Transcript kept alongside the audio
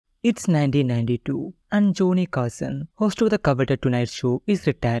It's 1992, and Johnny Carson, host of the coveted Tonight Show, is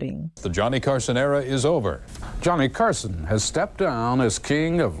retiring. The Johnny Carson era is over. Johnny Carson has stepped down as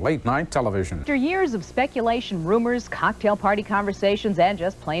king of late-night television. After years of speculation, rumors, cocktail party conversations, and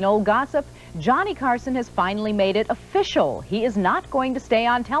just plain old gossip, Johnny Carson has finally made it official. He is not going to stay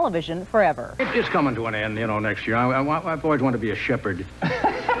on television forever. It's coming to an end, next year. I've always wanted to be a shepherd.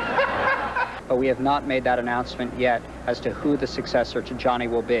 But we have not made that announcement yet as to who the successor to Johnny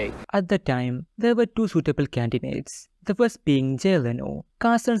will be. At the time, there were two suitable candidates. The first being Jay Leno,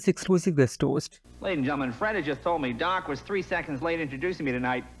 Carson's exclusive guest host. Ladies and gentlemen, Fred has just told me Doc was 3 seconds late introducing me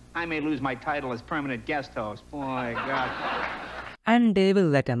tonight. I may lose my title as permanent guest host. Boy, God. And David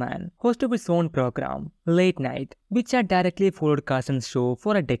Letterman, host of his own program, Late Night, which had directly followed Carson's show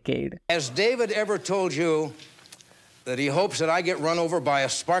for a decade. Has David ever told you that he hopes that I get run over by a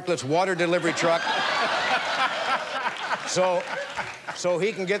Sparkletts water delivery truck so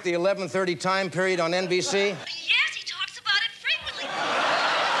he can get the 11:30 time period on NBC? Yes, he talks about it frequently.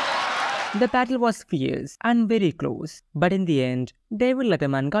 The battle was fierce and very close, but in the end, David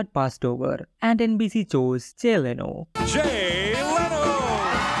Letterman got passed over and NBC chose Jay Leno. Jay Leno!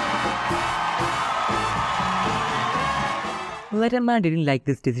 Letterman didn't like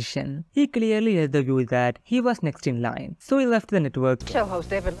this decision. He clearly held the view that he was next in line, so he left the network. Show host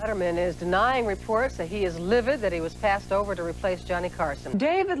David Letterman is denying reports that he is livid that he was passed over to replace Johnny Carson.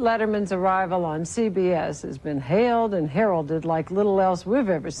 David Letterman's arrival on CBS has been hailed and heralded like little else we've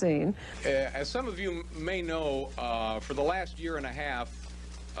ever seen. As some of you may know, for the last year and a half,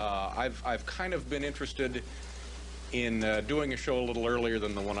 I've kind of been interested in doing a show a little earlier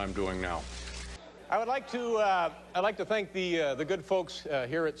than the one I'm doing now. I'd like to thank the good folks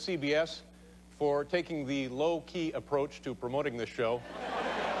here at CBS for taking the low-key approach to promoting this show.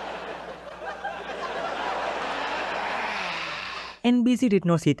 NBC did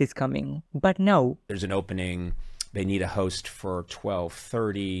not see this coming, but now there's an opening. They need a host for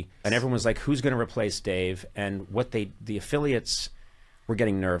 12:30, and everyone was like, "Who's going to replace Dave?" And the affiliates were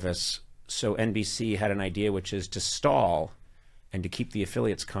getting nervous, so NBC had an idea, which is to stall. And to keep the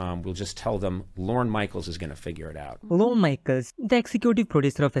affiliates calm, we'll just tell them Lorne Michaels is going to figure it out. Lorne Michaels, the executive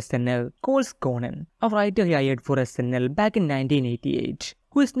producer of SNL, calls Conan, a writer he hired for SNL back in 1988,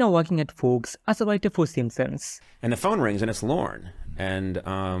 who is now working at Fox as a writer for Simpsons. And the phone rings, and it's Lorne. And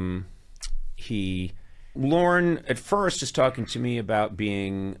Lorne at first is talking to me about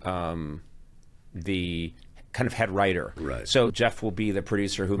being the kind of head writer. Right. So Jeff will be the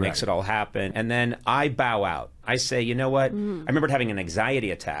producer who makes it all happen. And then I bow out. I say, you know what? I remember having an anxiety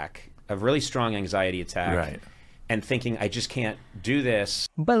attack, a really strong anxiety attack, and thinking, I just can't do this.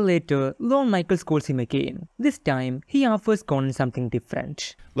 But later, Lorne Michaels calls him again. This time, he offers Conan something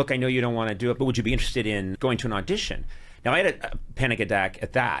different. Look, I know you don't want to do it, but would you be interested in going to an audition? Now, I had a panic attack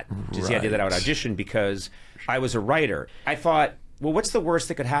at that, just the idea that I would audition because I was a writer. I thought, well, what's the worst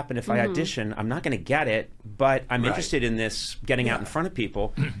that could happen if I audition? I'm not going to get it, but I'm interested in this, getting out in front of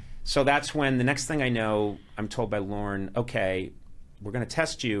people. So that's when the next thing I know, I'm told by Lorne, okay, we're going to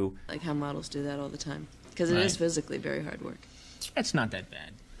test you. Like how models do that all the time. Because it is physically very hard work. It's not that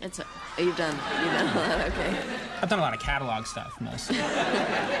bad. You've done all that, okay. I've done a lot of catalog stuff, mostly. See,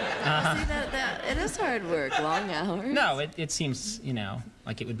 it is hard work, long hours. No, it seems,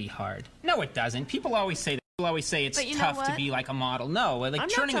 like it would be hard. No, it doesn't. People always say that. People always say it's tough to be like a model. No, like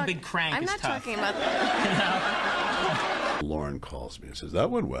turning a big crank is tough. I'm not talking about that. Lorne calls me and says, that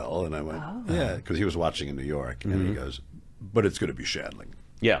went well. And I went, yeah, because he was watching in New York. And he goes, but it's going to be Shandling.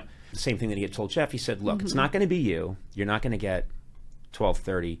 Yeah. The same thing that he had told Jeff. He said, look, it's not going to be you. You're not going to get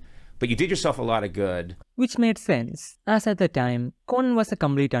 12:30. But you did yourself a lot of good. Which made sense, as at the time, Conan was a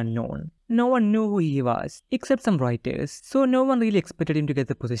complete unknown. No one knew who he was, except some writers, so no one really expected him to get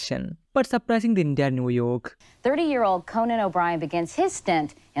the position. But surprising the entire New York, 30-year-old Conan O'Brien begins his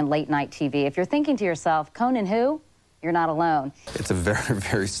stint in late-night TV. If you're thinking to yourself, Conan who? You're not alone. It's a very,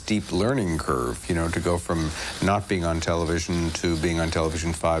 very steep learning curve, to go from not being on television to being on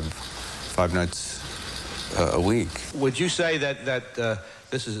television five nights a week. Would you say that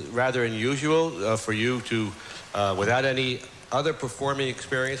this is rather unusual for you to, without any other performing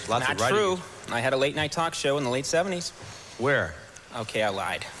experience, lots of writing? Not true. I had a late-night talk show in the late 70s. Where? Okay, I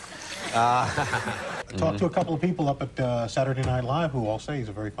lied. I talked to a couple of people up at Saturday Night Live who all say he's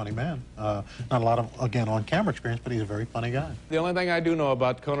a very funny man. Not a lot of, again, on-camera experience, but he's a very funny guy. The only thing I do know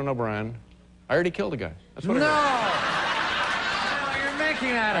about Conan O'Brien, I heard he killed a guy. That's what I heard. No, you're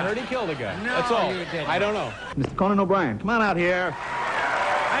making that up. I heard he killed a guy. No, that's all. you didn't. I don't know. Mr. Conan O'Brien, come on out here.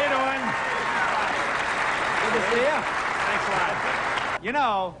 How you doing? Good to see you. Thanks a lot. You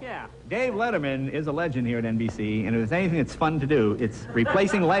know, Dave Letterman is a legend here at NBC, and if there's anything that's fun to do, it's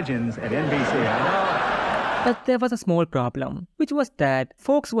replacing legends at NBC. I know. But there was a small problem, which was that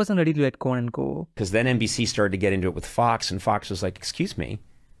Fox wasn't ready to let Conan go. Because then NBC started to get into it with Fox, and Fox was like, excuse me,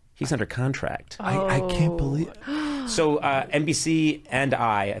 he's under contract. I can't believe it. So NBC and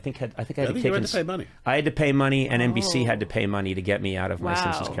I think I had to pay money. I had to pay money, and NBC had to pay money to get me out of my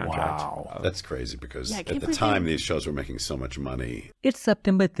Simpsons contract. Wow. That's crazy because at the time these shows were making so much money. It's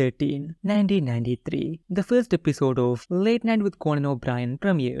September 13, 1993. The first episode of Late Night with Conan O'Brien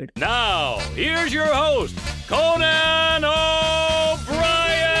premiered. Now, here's your host, Conan O'Brien!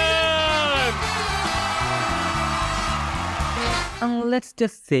 And let's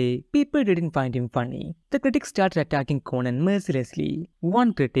just say, people didn't find him funny. The critics started attacking Conan mercilessly.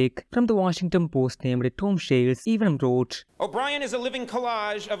 One critic from the Washington Post named Tom Shales even wrote, O'Brien is a living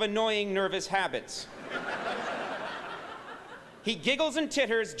collage of annoying nervous habits. He giggles and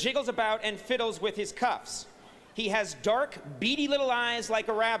titters, jiggles about, and fiddles with his cuffs. He has dark, beady little eyes like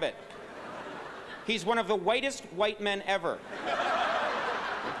a rabbit. He's one of the whitest white men ever.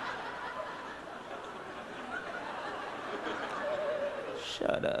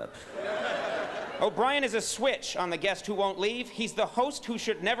 Shut up. O'Brien is a switch on the guest who won't leave. He's the host who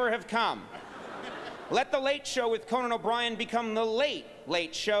should never have come. Let the Late Show with Conan O'Brien become the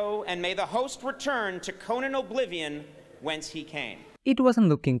Late Show, and may the host return to Conan Oblivion whence he came. It wasn't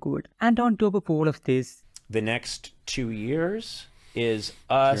looking good. And on top of all of this, the next 2 years is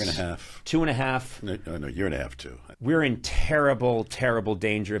us. 2.5. 2.5. No, year and a half too. We're in terrible, terrible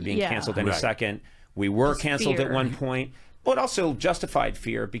danger of being canceled any second. We were canceled at one point, but also justified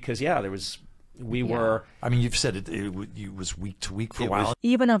fear because, we were... I mean, you've said it was week to week for a while.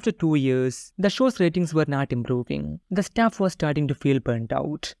 Even after 2 years, the show's ratings were not improving. The staff was starting to feel burnt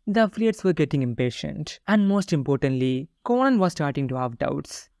out. The affiliates were getting impatient. And most importantly, Conan was starting to have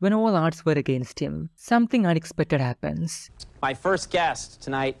doubts. When all odds were against him, something unexpected happens. My first guest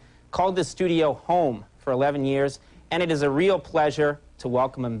tonight called this studio home for 11 years, and it is a real pleasure to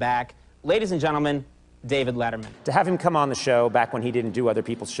welcome him back. Ladies and gentlemen, David Letterman. To have him come on the show back when he didn't do other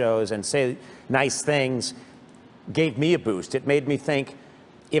people's shows and say nice things gave me a boost. It made me think,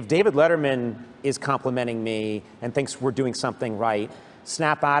 if David Letterman is complimenting me and thinks we're doing something right,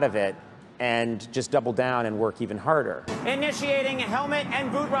 snap out of it and just double down and work even harder. Initiating helmet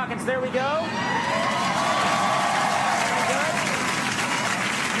and boot rockets. There we go. Very good.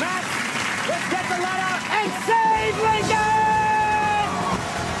 Matt, let's get the letter and save Lincoln!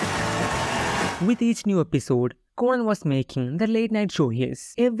 With each new episode, Conan was making the late night show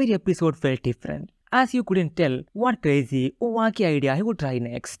his. Every episode felt different, as you couldn't tell what crazy or wacky idea he would try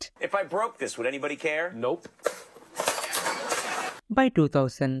next. If I broke this, would anybody care? Nope. By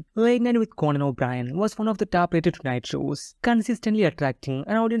 2000, Late Night with Conan O'Brien was one of the top-rated Tonight shows, consistently attracting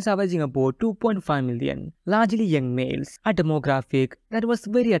an audience averaging about 2.5 million, largely young males, a demographic that was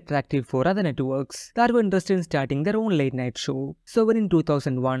very attractive for other networks that were interested in starting their own late-night show. So when in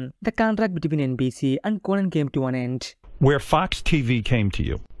 2001, the contract between NBC and Conan came to an end. Where Fox TV came to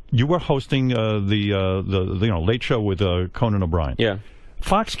you, you were hosting the Late Show with Conan O'Brien. Yeah.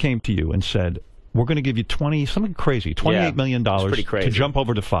 Fox came to you and said, we're going to give you $28 million to jump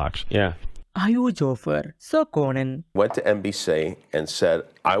over to Fox. Yeah. A huge offer. So Conan went to NBC and said,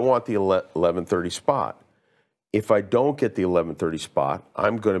 I want the 11:30 spot. If I don't get the 11:30 spot,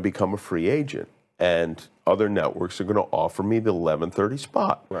 I'm going to become a free agent. And other networks are going to offer me the 11:30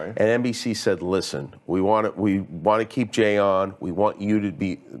 spot. Right. And NBC said, listen, we want to keep Jay on. We want you to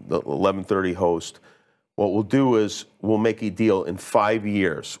be the 11:30 host. What we'll do is we'll make a deal in 5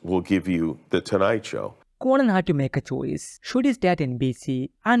 years. We'll give you the Tonight Show. Conan had to make a choice. Should he stay at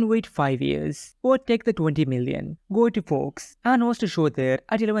NBC and wait 5 years, or take the $20 million, go to Fox, and host a show there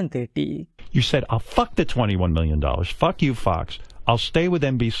at 11:30? You said, I'll fuck the $21 million. Fuck you, Fox. I'll stay with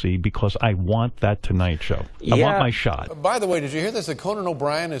NBC because I want that Tonight Show. I want my shot. By the way, did you hear this, that Conan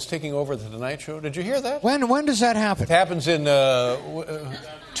O'Brien is taking over the Tonight Show? Did you hear that? When does that happen? It happens in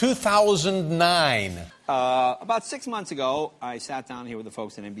 2009. About 6 months ago, I sat down here with the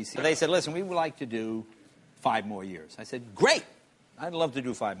folks at NBC. They said, listen, we would like to do 5 more years. I said, great. I'd love to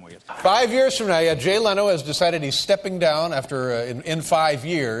do 5 more years. 5 years from now, Jay Leno has decided he's stepping down after in 5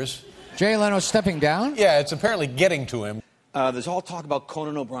 years. Jay Leno's stepping down? Yeah, it's apparently getting to him. There's all talk about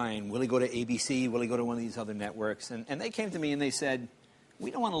Conan O'Brien. Will he go to ABC? Will he go to one of these other networks? And they came to me and they said,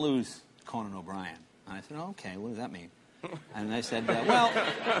 we don't want to lose Conan O'Brien. And I said, oh, okay, what does that mean? And they said,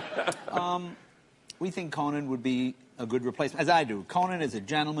 we think Conan would be a good replacement, as I do. Conan is a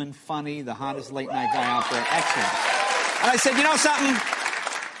gentleman, funny, the hottest late-night guy out there, excellent. And I said, you know something?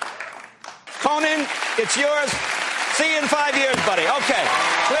 Conan, it's yours. See you in 5 years, buddy. Okay.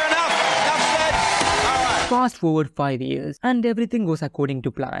 Clear enough? Enough said? All right. Fast forward 5 years, and everything goes according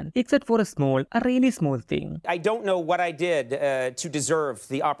to plan, except for a really small thing. I don't know what I did to deserve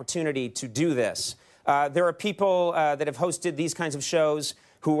the opportunity to do this. There are people that have hosted these kinds of shows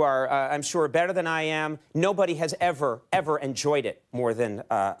who are, I'm sure, better than I am. Nobody has ever enjoyed it more than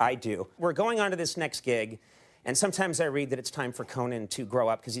I do. We're going on to this next gig, and sometimes I read that it's time for Conan to grow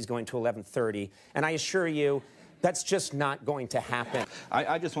up because he's going to 11:30, and I assure you, that's just not going to happen.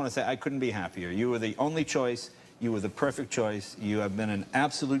 I just want to say I couldn't be happier. You were the only choice. You were the perfect choice. You have been an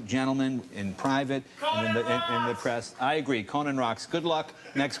absolute gentleman in private and in the press. I agree. Conan rocks. Good luck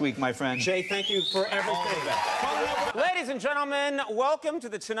next week, my friend. Jay, thank you for everything. Ladies and gentlemen, welcome to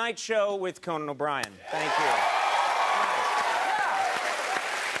The Tonight Show with Conan O'Brien. Thank you.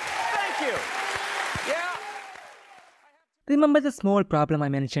 Thank you. Yeah. Remember the small problem I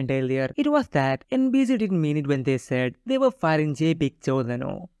mentioned earlier? It was that NBC didn't mean it when they said they were firing J. Big Joe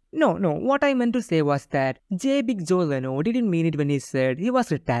Leno. No, what I meant to say was that J. Big Joe Leno didn't mean it when he said he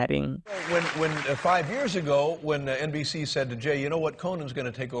was retiring. When 5 years ago, when NBC said to Jay, you know what, Conan's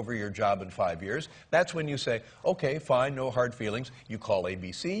going to take over your job in 5 years, that's when you say, okay, fine, no hard feelings. You call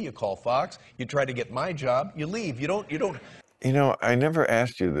ABC, you call Fox, you try to get my job, you leave. You don't. You know, I never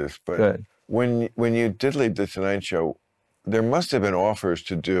asked you this, but when you did leave The Tonight Show, there must have been offers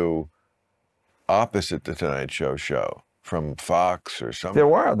to do opposite The Tonight Show. From Fox or something? There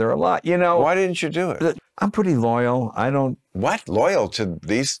were a lot, you know. Why didn't you do it? I'm pretty loyal. I don't... What? Loyal to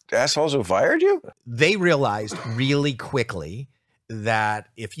these assholes who fired you? They realized really quickly that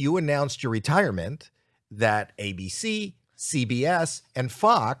if you announced your retirement, that ABC, CBS, and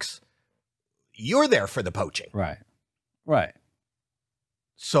Fox, you're there for the poaching. Right.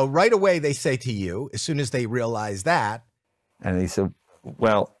 So right away they say to you, as soon as they realize that... And he said,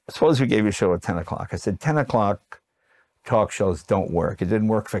 well, suppose we gave you a show at 10 o'clock. I said, 10 o'clock... talk shows don't work. It didn't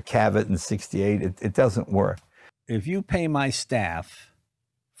work for Cavett in '68. It doesn't work. If you pay my staff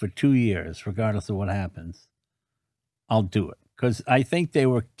for 2 years, regardless of what happens, I'll do it. Because I think they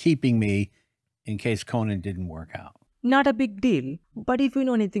were keeping me in case Conan didn't work out. Not a big deal. But if you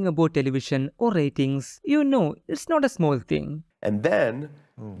know anything about television or ratings, you know it's not a small thing. And then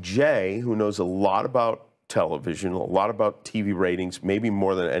Jay, who knows a lot about television, a lot about TV ratings, maybe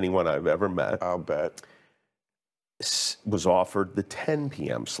more than anyone I've ever met, I'll bet, was offered the 10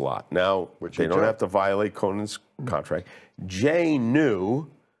 p.m. slot. Now, they don't have to violate Conan's contract. Jay knew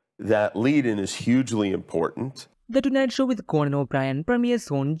that lead-in is hugely important. The Tonight Show with Conan O'Brien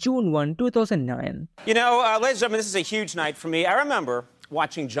premieres on June 1, 2009. You know, ladies and gentlemen, this is a huge night for me. I remember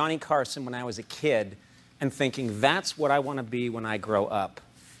watching Johnny Carson when I was a kid and thinking, that's what I want to be when I grow up.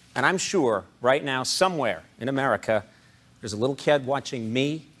 And I'm sure right now, somewhere in America, there's a little kid watching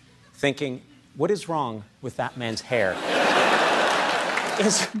me thinking, what is wrong with that man's hair?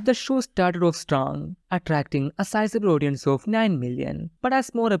 The show started off strong, attracting a sizable audience of 9 million. But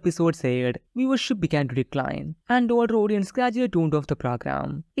as more episodes aired, viewership began to decline, and the older audience gradually tuned off the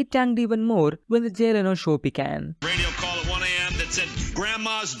program. It tanked even more when the Jay Leno show began. Radio call at 1 a.m. that said,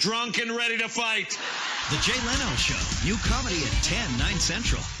 Grandma's drunk and ready to fight. The Jay Leno Show. New comedy at 10, 9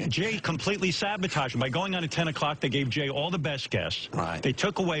 Central. Jay completely sabotaged him. By going on at 10 o'clock, they gave Jay all the best guests. Right. They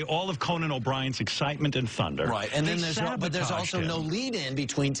took away all of Conan O'Brien's excitement and thunder. Right. And then there's also him. no lead-in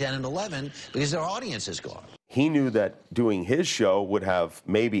between 10 and 11 because their audience is gone. He knew that doing his show would have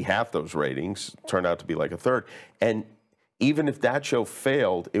maybe half those ratings, turned out to be like a third. And even if that show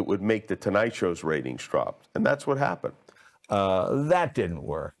failed, it would make the Tonight Show's ratings drop. And that's what happened. That didn't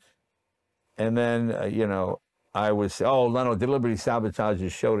work. And then, you know, I was, oh, Leno deliberately sabotaged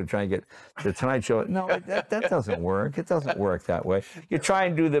his show to try and get the Tonight Show. No, that doesn't work. It doesn't work that way. You try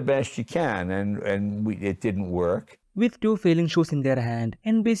and do the best you can, and it didn't work. With 2 failing shows in their hand,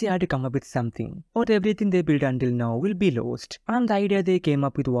 NBC had to come up with something, or everything they built until now will be lost. And the idea they came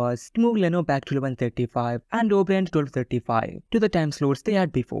up with was to move Leno back to 11:35 and O'Brien to 12:35, to the time slots they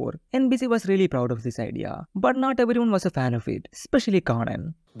had before. NBC was really proud of this idea, but not everyone was a fan of it, especially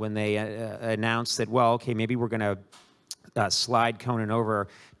Conan. When they announced that, well, okay, maybe we're going to slide Conan over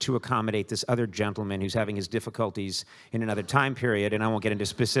to accommodate this other gentleman who's having his difficulties in another time period, and I won't get into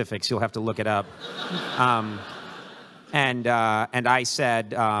specifics, you'll have to look it up. And I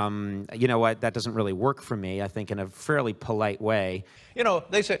said, you know what, that doesn't really work for me, I think in a fairly polite way. You know,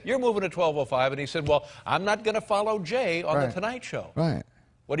 they said, you're moving to 12:05, and he said, well, I'm not going to follow Jay on The Tonight Show. Right.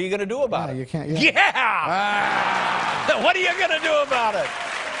 What are you going to do about it? You can't. What are you going to do about it?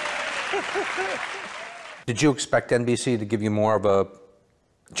 Did you expect NBC to give you more of a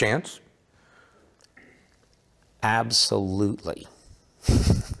chance? Absolutely.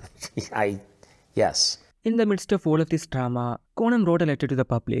 Yes. In the midst of all of this drama, Conan wrote a letter to the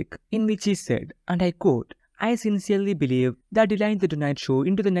public in which he said, and I quote, "I sincerely believe that delaying the Tonight Show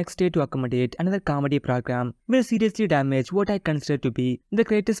into the next day to accommodate another comedy program will seriously damage what I consider to be the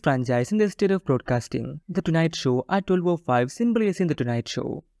greatest franchise in the history of broadcasting. The Tonight Show at 12:05 simply isn't the Tonight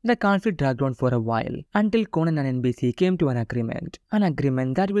Show." The conflict dragged on for a while until Conan and NBC came to an agreement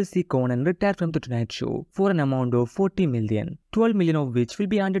that will see Conan retire from the Tonight Show for an amount of $40 million, $12 million of which will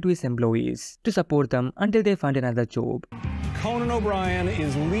be handed to his employees to support them until they find another job. Conan O'Brien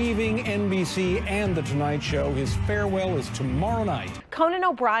is leaving NBC and The Tonight Show. His farewell is tomorrow night. Conan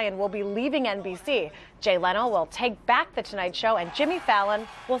O'Brien will be leaving NBC. Jay Leno will take back The Tonight Show, and Jimmy Fallon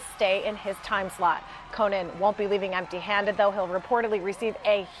will stay in his time slot. Conan won't be leaving empty-handed, though. He'll reportedly receive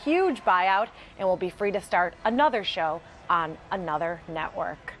a huge buyout and will be free to start another show on another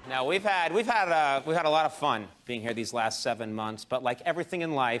network. Now, we've had a lot of fun being here these last 7 months, but like everything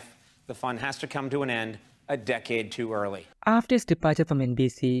in life, the fun has to come to an end a decade too early. After his departure from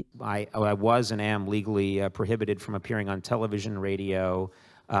NBC, I was and am legally prohibited from appearing on television, radio,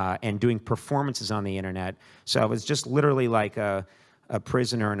 and doing performances on the internet. So I was just literally like a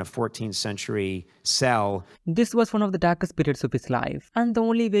prisoner in a 14th century cell. This was one of the darkest periods of his life, and the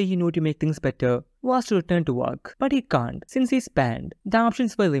only way he knew to make things better was to return to work. But he can't, since he's banned. The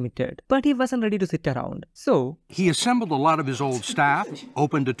options were limited, but he wasn't ready to sit around. So he assembled a lot of his old staff,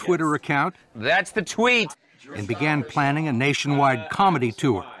 opened a Twitter account. That's the tweet. And began planning a nationwide comedy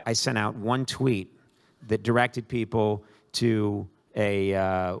tour. I sent out one tweet that directed people to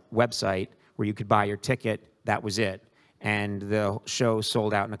a website where you could buy your ticket. That was it. And the show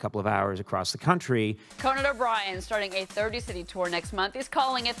sold out in a couple of hours across the country. Conan O'Brien starting a 30-city tour next month. He's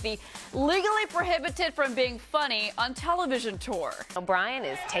calling it the legally prohibited from being funny on television tour. O'Brien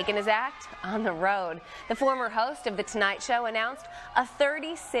is taking his act on the road. The former host of The Tonight Show announced a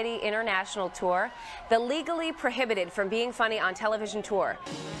 30-city international tour, the legally prohibited from being funny on television tour.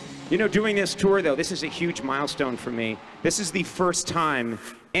 You know, doing this tour, though, this is a huge milestone for me. This is the first time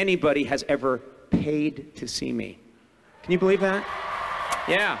anybody has ever paid to see me. Can you believe that?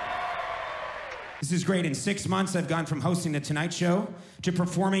 Yeah. This is great. In 6 months, I've gone from hosting The Tonight Show to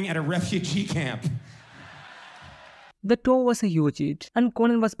performing at a refugee camp. The tour was a huge hit, and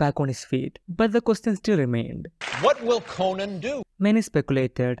Conan was back on his feet. But the question still remained. What will Conan do? Many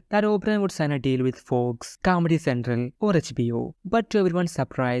speculated that O'Brien would sign a deal with Fox, Comedy Central, or HBO. But to everyone's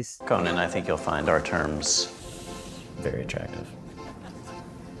surprise, Conan, I think you'll find our terms very attractive.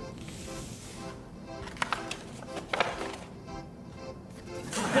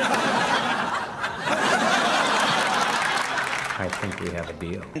 I think we have a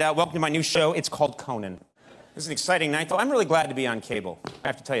deal. And welcome to my new show. It's called Conan. This is an exciting night, though. I'm really glad to be on cable. I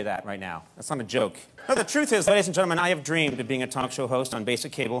have to tell you that right now. That's not a joke. No, the truth is, ladies and gentlemen, I have dreamed of being a talk show host on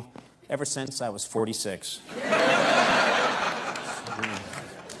basic cable ever since I was 46.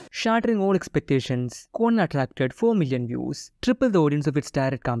 Shattering all expectations, Conan attracted 4 million views, triple the audience of its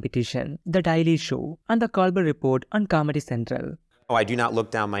direct competition, The Daily Show, and The Colbert Report on Comedy Central. Oh, I do not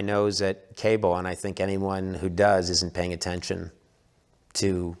look down my nose at cable, and I think anyone who does isn't paying attention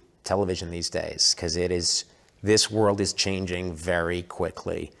to television these days, because this world is changing very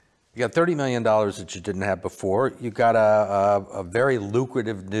quickly. You got $30 million that you didn't have before. You got a very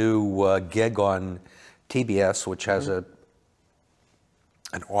lucrative new gig on TBS, which has an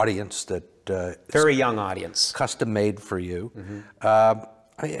audience that very young audience, custom made for you. I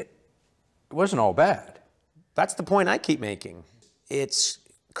mean, it wasn't all bad. That's the point I keep making. It's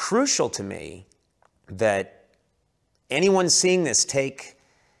crucial to me that anyone seeing this take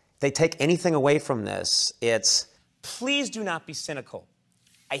anything away from this. It's, please do not be cynical.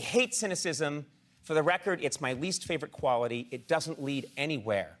 I hate cynicism. For the record, it's my least favorite quality. It doesn't lead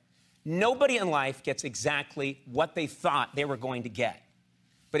anywhere. Nobody in life gets exactly what they thought they were going to get.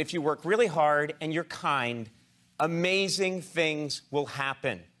 But if you work really hard and you're kind, amazing things will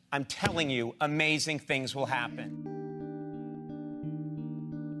happen. I'm telling you, amazing things will happen.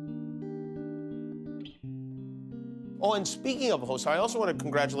 Oh, and speaking of hosts, I also want to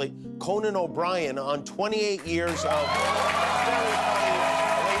congratulate Conan O'Brien on 28 years of very funny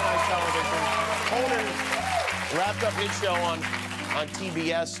late-night television. Conan wrapped up his show on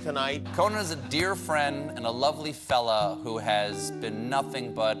TBS tonight. Conan is a dear friend and a lovely fella who has been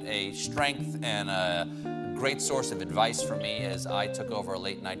nothing but a strength and a great source of advice for me as I took over a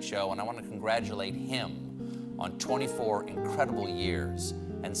late-night show, and I want to congratulate him on 24 incredible years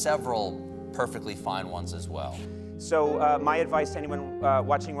and several perfectly fine ones as well. So my advice to anyone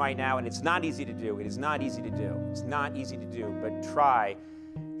watching right now, and it's not easy to do, it is not easy to do, it's not easy to do, but try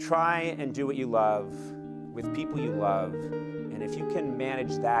and do what you love with people you love, and And if you can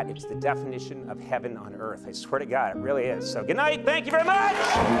manage that, it's the definition of heaven on earth. I swear to God, it really is. So good night. Thank you very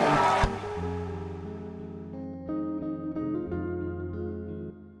much.